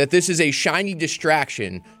theory that this is a shiny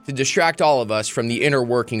distraction to distract all of us from the inner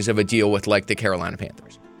workings of a deal with, like, the Carolina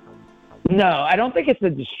Panthers? No, I don't think it's a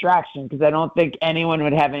distraction, because I don't think anyone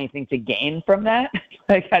would have anything to gain from that.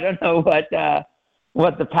 Like, I don't know what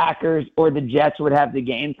the Packers or the Jets would have to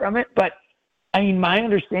gain from it. But, I mean, my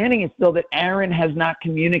understanding is still that Aaron has not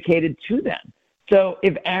communicated to them. So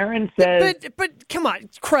if Aaron says, but come on,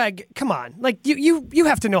 Craig, come on. Like, you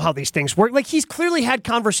have to know how these things work. Like, he's clearly had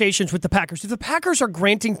conversations with the Packers. If the Packers are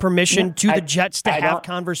granting permission to the Jets to have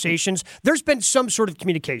conversations, there's been some sort of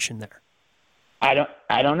communication there. I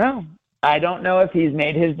don't know. I don't know if he's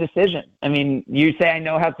made his decision. I mean, you say I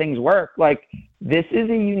know how things work. Like, this is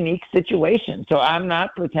a unique situation. So I'm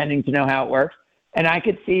not pretending to know how it works. And I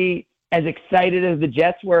could see, as excited as the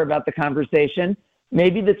Jets were about the conversation,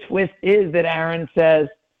 maybe the twist is that Aaron says,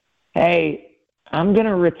 hey, I'm going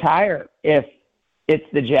to retire if it's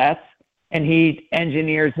the Jets, and he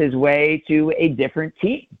engineers his way to a different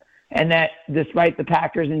team. And that despite the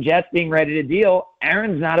Packers and Jets being ready to deal,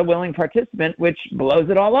 Aaron's not a willing participant, which blows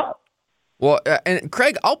it all up. Well, and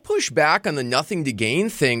Craig, I'll push back on the nothing to gain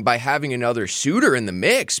thing by having another suitor in the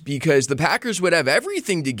mix, because the Packers would have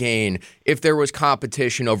everything to gain if there was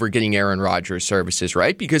competition over getting Aaron Rodgers' services,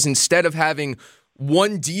 right? Because instead of having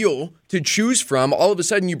one deal to choose from, all of a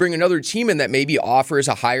sudden you bring another team in that maybe offers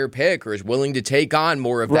a higher pick or is willing to take on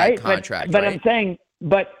more of that contract. But right? I'm saying,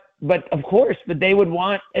 but of course, but they would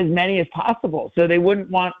want as many as possible. So they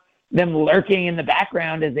wouldn't want them lurking in the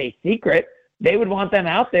background as a secret. they would want them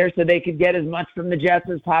out there so they could get as much from the Jets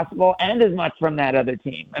as possible and as much from that other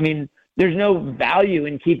team. I mean, there's no value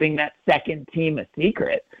in keeping that second team a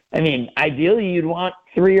secret. I mean, ideally, you'd want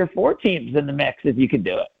 3 or 4 teams in the mix if you could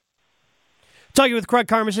do it. Talking with Craig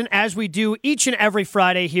Karmazin, as we do each and every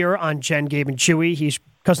Friday here on Jen, Gabe, and Chewy. He's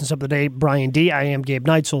Cousins of the Day, Brian D. I am Gabe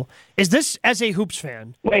Neitzel. Is this, as a Hoops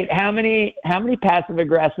fan? Wait, how many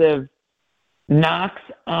passive-aggressive knocks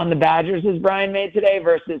on the Badgers has Brian made today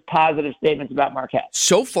versus positive statements about Marquette?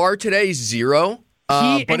 So far today, 0.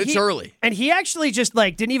 But it's early. And he actually just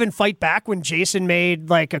didn't even fight back when Jason made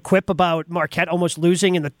a quip about Marquette almost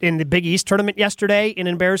losing in the Big East tournament yesterday in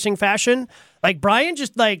embarrassing fashion. Brian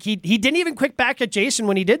just he didn't even quick back at Jason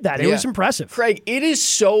when he did that. It was impressive. Craig, it is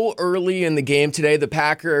so early in the game today. The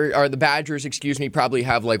Badgers, probably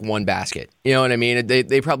have 1 basket. You know what I mean?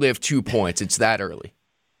 They probably have 2 points. It's that early.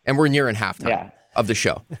 And we're nearing halftime of the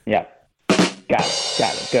show. Yeah. Got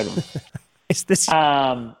it. Good one. Is this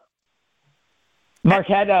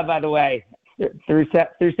Marquette, by the way, threw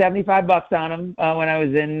 $75 on him when I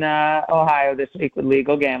was in Ohio this week with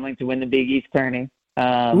legal gambling to win the Big East tourney.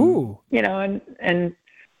 Ooh. And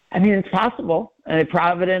I mean, it's possible.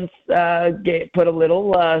 Providence put a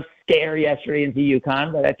little scare yesterday into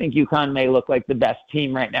UConn, but I think UConn may look like the best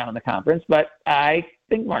team right now in the conference. But I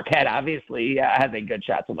think Marquette obviously has a good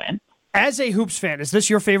shot to win. As a Hoops fan, is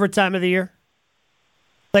this your favorite time of the year?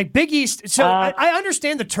 Big East, so I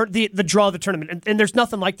understand the draw of the tournament, and there's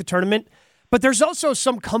nothing like the tournament, but there's also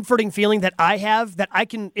some comforting feeling that I have that I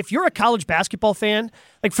can, if you're a college basketball fan,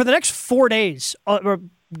 for the next 4 days, or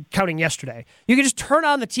counting yesterday, you can just turn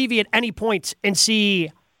on the TV at any point and see,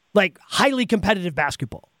 highly competitive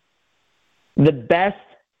basketball. The best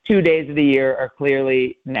 2 days of the year are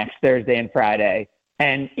clearly next Thursday and Friday,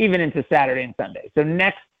 and even into Saturday and Sunday. So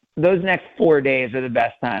those next 4 days are the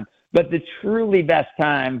best time. But the truly best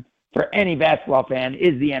time for any basketball fan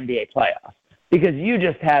is the NBA playoffs, because you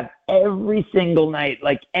just have every single night,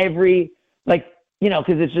 because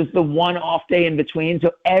it's just the one off day in between.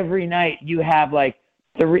 So every night you have 4,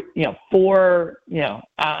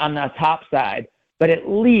 on the top side, but at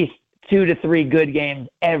least 2 to 3 good games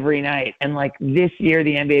every night. And this year,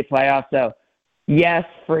 the NBA playoffs. So yes,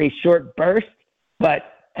 for a short burst, but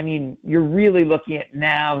I mean, you're really looking at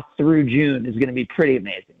now through June is going to be pretty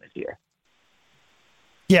amazing this year.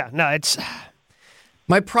 Yeah, no, it's...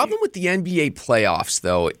 My problem with the NBA playoffs,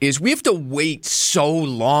 though, is we have to wait so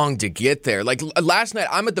long to get there. Last night,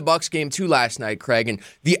 I'm at the Bucks game too last night, Craig, and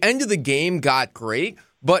the end of the game got great,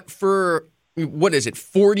 but for...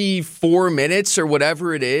 44 minutes or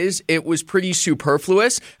whatever it is, it was pretty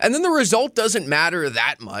superfluous. And then the result doesn't matter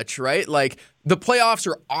that much, right? The playoffs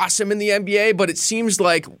are awesome in the NBA, but it seems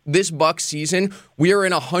like this Bucks season, we are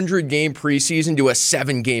in a 100-game preseason to a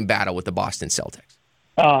 7-game battle with the Boston Celtics.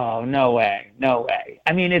 Oh, no way.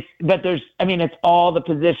 I mean, it's all the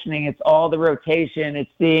positioning. It's all the rotation.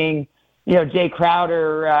 It's seeing, Jay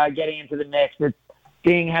Crowder getting into the mix. It's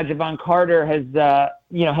seeing how Javon Carter has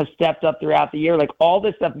stepped up throughout the year. All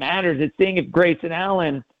this stuff matters. It's seeing if Grayson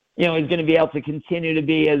Allen, is going to be able to continue to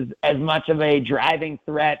be as much of a driving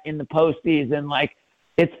threat in the postseason.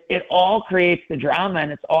 It all creates the drama,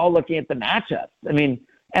 and it's all looking at the matchups. I mean,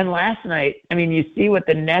 and last night, you see what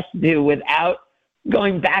the Nets do without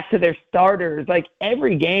going back to their starters.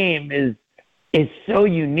 Every game is so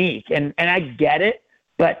unique, and I get it,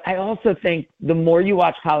 but I also think the more you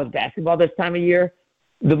watch college basketball this time of year,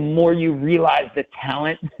 the more you realize the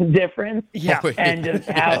talent difference and just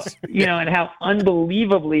how, and how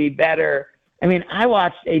unbelievably better. I mean, I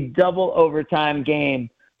watched a double overtime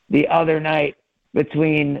game the other night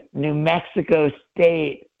between New Mexico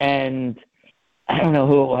State and I don't know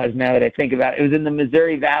who it was now that I think about it. It was in the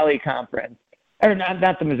Missouri Valley Conference, or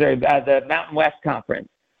not the Missouri, the Mountain West Conference.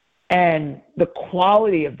 And the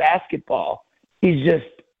quality of basketball is just,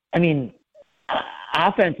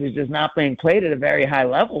 offense is just not being played at a very high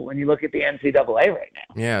level when you look at the NCAA right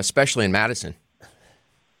now. Yeah, especially in Madison.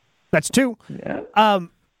 That's 2. Yeah.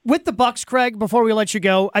 With the Bucks, Craig, before we let you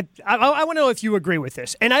go, I want to know if you agree with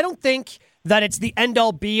this. And I don't think that it's the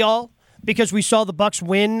end-all, be-all, because we saw the Bucks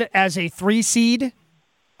win as a 3 seed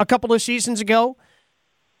a couple of seasons ago.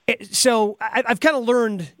 So I've kind of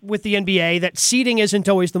learned with the NBA that seeding isn't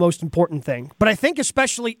always the most important thing. But I think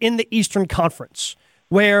especially in the Eastern Conference,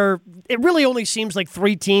 where it really only seems like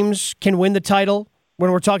 3 teams can win the title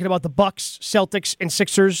when we're talking about the Bucks, Celtics, and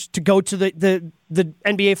Sixers to go to the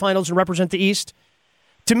NBA Finals and represent the East.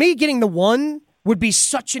 To me, getting the 1 would be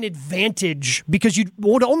such an advantage because you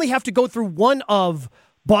would only have to go through one of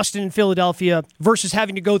Boston and Philadelphia, versus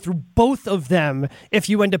having to go through both of them if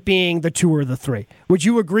you end up being the 2 or the 3. Would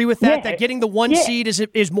you agree with that? That getting the 1 seed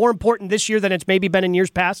is more important this year than it's maybe been in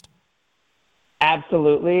years past?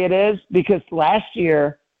 Absolutely, it is, because last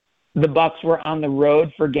year the Bucks were on the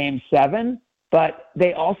road for Game 7, but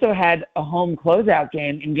they also had a home closeout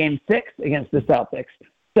game in Game 6 against the Celtics.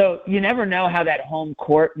 So you never know how that home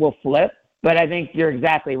court will flip, but I think you're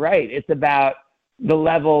exactly right. It's about the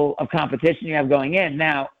level of competition you have going in.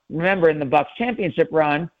 Now, remember, in the Bucks championship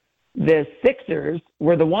run, the Sixers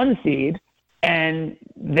were the 1 seed, and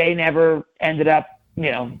they never ended up,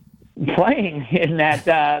 playing in that,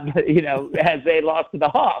 as they lost to the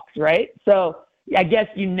Hawks, right? So I guess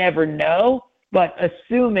you never know, but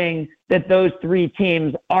assuming that those 3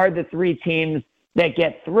 teams are the 3 teams that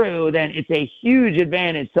get through, then it's a huge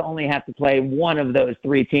advantage to only have to play one of those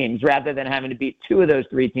 3 teams rather than having to beat 2 of those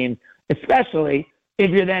 3 teams, especially if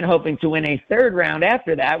you're then hoping to win a 3rd round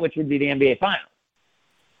after that, which would be the NBA Finals.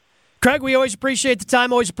 Craig, we always appreciate the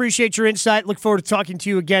time, always appreciate your insight. Look forward to talking to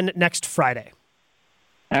you again next Friday.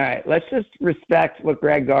 All right, let's just respect what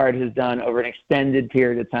Greg Gard has done over an extended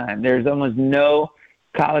period of time. There's almost no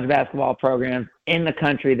college basketball programs in the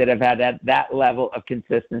country that have had that level of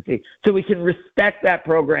consistency. So we can respect that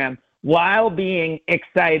program while being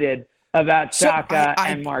excited about Shaka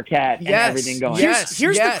and Marquette and everything going on.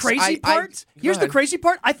 Here's the crazy part. Here's the crazy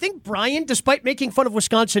part. I think Brian, despite making fun of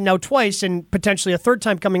Wisconsin now twice and potentially a 3rd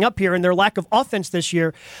time coming up here and their lack of offense this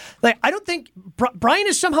year, I don't think Brian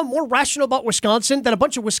is somehow more rational about Wisconsin than a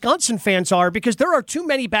bunch of Wisconsin fans are, because there are too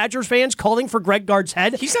many Badgers fans calling for Greg Gard's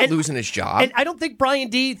head. He's not losing his job. And I don't think Brian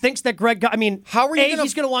D thinks that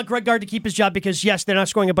he's going to want Greg Gard to keep his job because, yes, they're not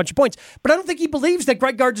scoring a bunch of points. But I don't think he believes that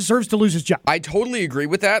Greg Gard deserves to lose his job. I totally agree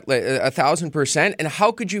with that. 1,000%. And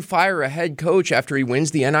how could you fire a head coach after he wins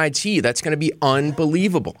the NIT? That's going to be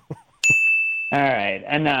unbelievable. All right,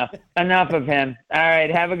 enough of him. All right,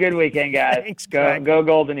 have a good weekend, guys. Thanks, go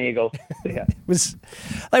Golden Eagles. Yeah. It was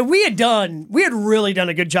we had really done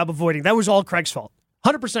a good job avoiding. That was all Craig's fault.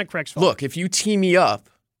 100% Craig's fault. Look, if you tee me up,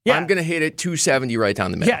 I'm going to hit it 270 right down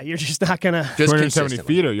the middle. Yeah, you're just not going to. 270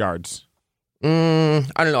 feet or yards? I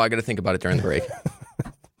don't know. I got to think about it during the break.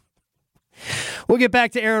 We'll get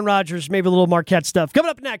back to Aaron Rodgers, maybe a little Marquette stuff. Coming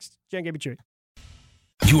up next, Jen, Gabe, and Chewy.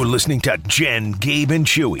 You're listening to Jen, Gabe, and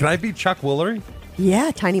Chewy. Can I be Chuck Woolery?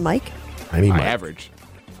 Yeah, Tiny Mike. Tiny Mike. Average.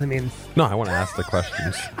 No, I want to ask the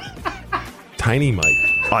questions. Tiny Mike.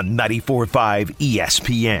 On 94.5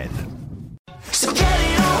 ESPN. So get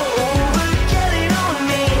it on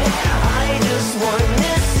me. I just want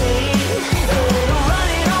to see. Run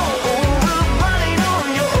it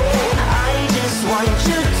on you. I just want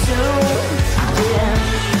you to.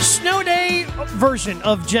 Snow Day version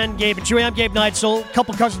of Jen, Gabe, and Chewy. I'm Gabe Neitzel.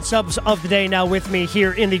 Couple cousin subs of the day now with me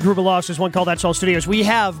here in the Gruber Law Offices One Call That's All Studios. We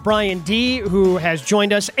have Brian D, who has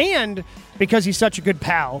joined us, and because he's such a good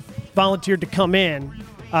pal, volunteered to come in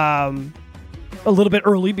a little bit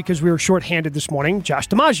early because we were shorthanded this morning, Josh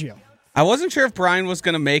DiMaggio. I wasn't sure if Brian was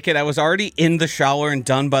going to make it. I was already in the shower and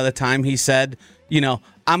done by the time he said,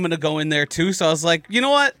 I'm going to go in there too. So I was like, you know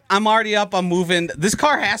what? I'm already up. I'm moving. This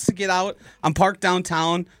car has to get out. I'm parked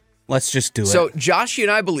downtown. Let's just do it. So Josh and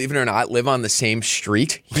I, believe it or not, live on the same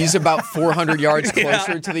street. He's about 400 yards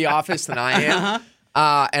closer to the office than I am. Uh-huh.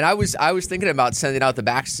 And I was thinking about sending out the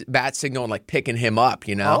bat signal and picking him up,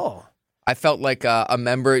 Oh. I felt like a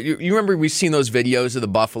member. You remember we've seen those videos of the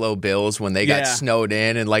Buffalo Bills when they got snowed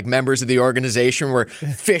in and members of the organization were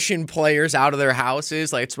fishing players out of their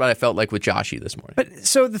houses. That's what I felt like with Joshy this morning. But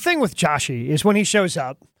so the thing with Joshy is when he shows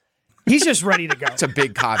up, he's just ready to go. It's a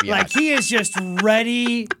big caveat. He is just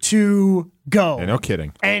ready to go. Yeah, no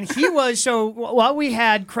kidding. And he was, so while we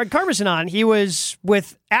had Craig Karmazin on, he was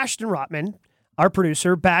with Ashton Rotman, our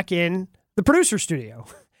producer, back in the producer studio.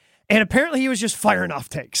 And apparently he was just firing off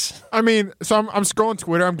takes. I mean, so I'm scrolling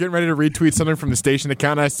Twitter. I'm getting ready to retweet something from the station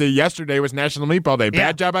account. And I say yesterday was National Meatball Day.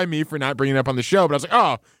 Bad job by me for not bringing it up on the show. But I was like,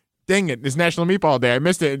 oh, dang it. It's National Meatball Day. I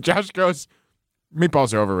missed it. And Josh goes,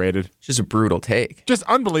 meatballs are overrated. Just a brutal take. Just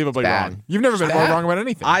unbelievably wrong. You've never been more wrong about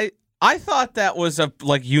anything. I thought that was a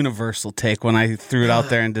universal take when I threw it out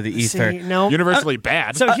there into the ether. No. Universally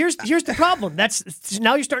bad. So here's the problem.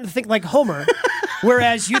 Now you're starting to think like Homer,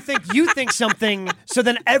 whereas you think something, so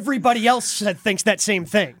then everybody else thinks that same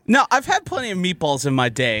thing. No, I've had plenty of meatballs in my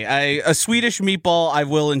day. A Swedish meatball I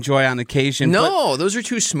will enjoy on occasion. No, those are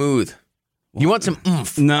too smooth. You want some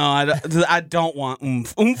oomph? No, I don't want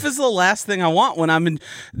oomph. Oomph is the last thing I want when I'm in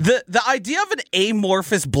the idea of an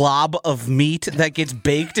amorphous blob of meat that gets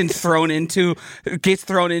baked and thrown into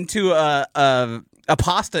a a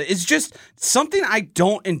pasta is just something I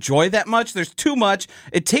don't enjoy that much. There's too much.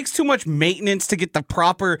 It takes too much maintenance to get the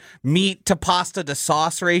proper meat to pasta to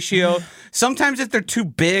sauce ratio. Sometimes if they're too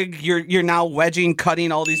big, you're now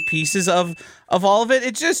cutting all these pieces of all of it.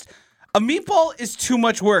 It's just a meatball is too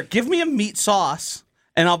much work. Give me a meat sauce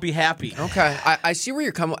and I'll be happy. Okay, I see where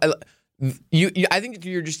you're coming. I think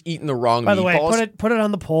you're just eating the wrong. By the meatballs. way, put it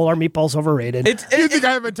on the poll. Are meatballs overrated? You think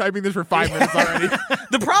I have been typing this for 5 minutes already?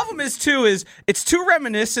 The problem is it's too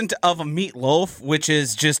reminiscent of a meatloaf, which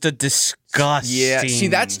is just a disgusting. Yeah, see,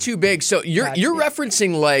 that's too big. So you're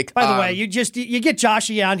referencing like. By the way, you get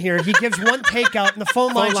Joshy on here. He gives one takeout, and the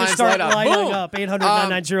phone lines just start lining up.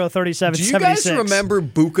 800-990-3776. Do you guys remember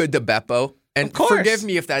Buca di Beppo? And Of course. forgive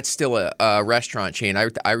me if that's still a restaurant chain. I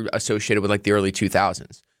associated with like the early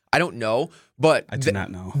 2000s. I don't know, but I do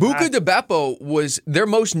not know. Buca di Beppo was their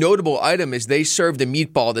most notable item. Is they served a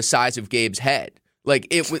meatball the size of Gabe's head.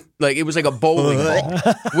 It was like a bowling ball,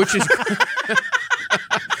 which is.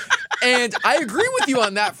 And I agree with you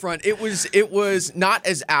on that front. It was not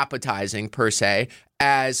as appetizing per se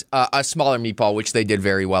as a smaller meatball, which they did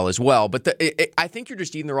very well as well. But I think you're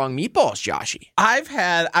just eating the wrong meatballs, Joshy.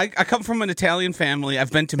 I come from an Italian family.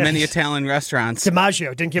 I've been to many Italian restaurants.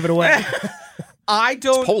 DiMaggio didn't give it away. It's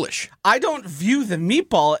Polish. I don't view the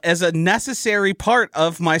meatball as a necessary part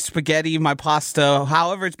of my spaghetti, my pasta,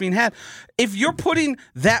 however it's being had. If you're putting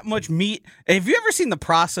that much meat, have you ever seen the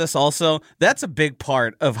process also? That's a big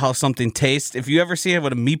part of how something tastes. If you ever see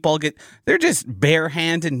what a meatball they're just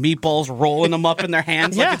bare-handed meatballs rolling them up in their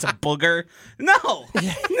hands like it's a booger. No.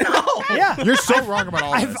 Yeah. You're so wrong about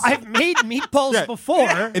all this. I've made meatballs before.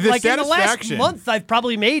 The Like in the last satisfaction. month, I've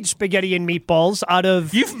probably made spaghetti and meatballs out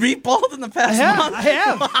of. You've meatballed in the past month? I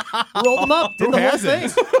have. Rolled them up. Did Who the whole thing.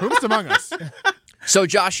 hasn't? Who's among us? So,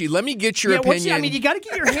 Joshy, let me get your opinion. You got to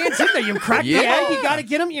get your hands in there. You crack the Yeah. egg. You got to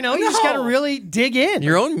get them. You just got to really dig in.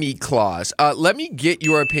 Your own meat claws. Let me get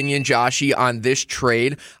your opinion, Joshy, on this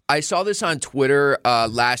trade. I saw this on Twitter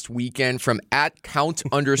last weekend from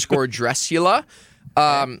 @count_Dressula.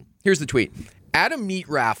 Here's the tweet. At a meat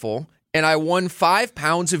raffle, and I won 5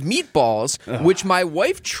 pounds of meatballs, which my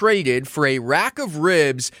wife traded for a rack of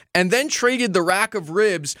ribs, and then traded the rack of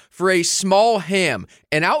ribs for a small ham.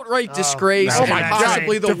 An outright disgrace, Oh and my God.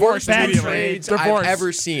 possibly the Divorce worst immediately. trades Divorce. I've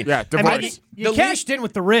ever seen. Yeah, I divorce. mean, you cashed in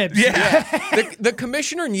with the ribs. Yeah. the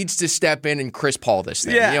commissioner needs to step in and Chris Paul this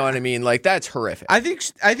thing. Yeah. You know what I mean? Like, that's horrific. I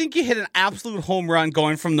think you hit an absolute home run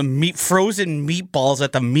going from the frozen meatballs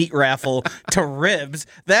at the meat raffle to ribs.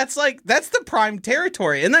 That's the prime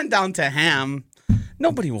territory. And then down to ham.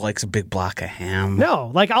 Nobody likes a big block of ham.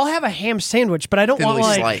 No, I'll have a ham sandwich, but I don't Thinly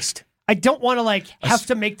want sliced. I don't want to have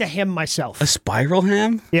to make the ham myself. A spiral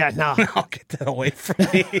ham? Yeah, no. I'll get that away from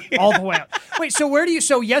me. All the way out. Wait,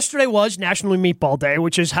 so yesterday was National Meatball Day,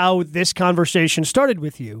 which is how this conversation started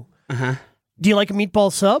with you. Uh-huh. Do you like a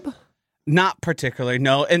meatball sub? Not particularly,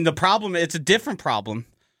 no. And the problem, it's a different problem.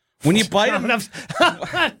 When you bite them,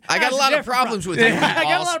 I got a lot of problems with I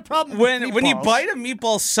got a lot of problems with when you meatballs. bite a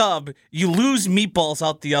meatball sub, you lose meatballs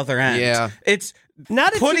out the other end. Yeah. It's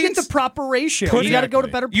Not if you get the proper ratio. You got to go to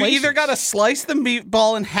better You places. either got to slice the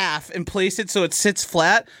meatball in half and place it so it sits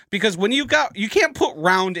flat, because when you can't put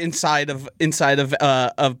round inside of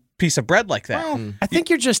a piece of bread like that. I think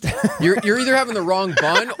you're just You're either having the wrong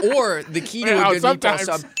bun, or the key to a good meatball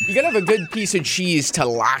sub, you gotta have a good piece of cheese to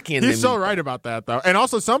lock in. He's so right about that, though. And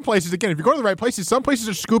also, some places, again, if you go to the right places, some places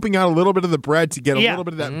are scooping out a little bit of the bread to get a little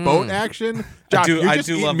bit of that boat action. Josh, I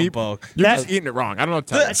do love a boat. You're just eating it wrong. I don't know what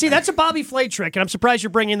to tell you. See, that's a Bobby Flay trick, and I'm surprised you're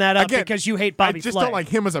bringing that up because you hate Bobby I just Flay. don't like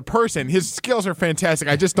him as a person. His skills are fantastic.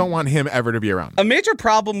 I just don't want him ever to be around. A major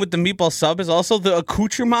problem with the meatball sub is also the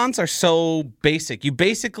accoutrements are so basic. You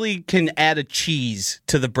basically can add a cheese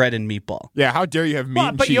to the bread and meatball. Yeah, how dare you have meat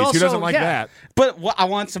and but cheese? you Who also- doesn't like yeah. that? But I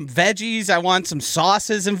want some veggies. I want some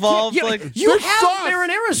sauces involved. you like have sauce.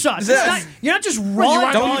 marinara sauce. That- You're not just you raw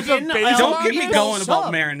want dogging. some basil? Don't get me meatball going about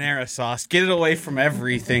sub. marinara sauce. Get it away from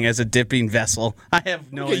everything as a dipping vessel. I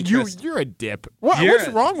have no Okay, interest. you're a dip. What's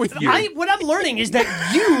wrong with you? What I'm learning is that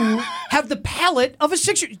you have the palate of a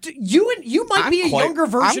 6-year. You might be a younger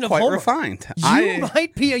version I'm quite of Homer. refined. You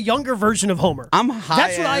might be a younger version of Homer. I'm high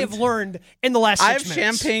That's what I end. have learned in the last I 6 have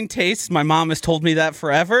minutes. champagne taste. My mom has told me that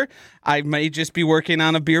forever. I may just be working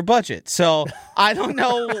on a beer budget. So I don't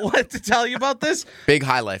know what to tell you about this. Big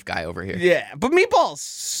high life guy over here. Yeah, but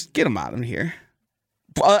meatballs, get them out of here.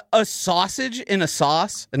 A sausage in a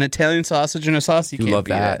sauce, an Italian sausage in a sauce, you You can't love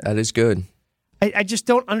beat that. it. That is good. I just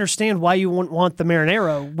don't understand why you wouldn't want the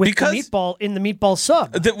marinara with Because- the meatball in the meatball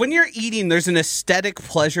sub. When you're eating, there's an aesthetic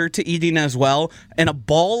pleasure to eating as well. And a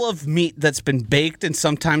ball of meat that's been baked and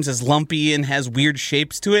sometimes is lumpy and has weird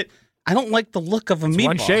shapes to it, I don't like the look of a It's meatball.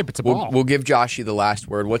 one shape. It's a ball. We'll give Joshy the last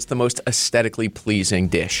word. What's the most aesthetically pleasing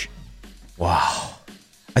dish? Wow.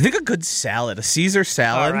 I think a good salad, a Caesar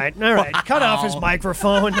salad. All right. Cut off his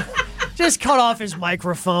microphone. Just cut off his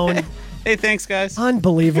microphone. Hey, thanks, guys.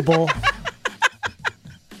 Unbelievable.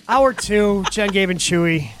 Hour 2, Jen, Gabe, and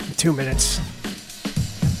Chewy, 2 minutes.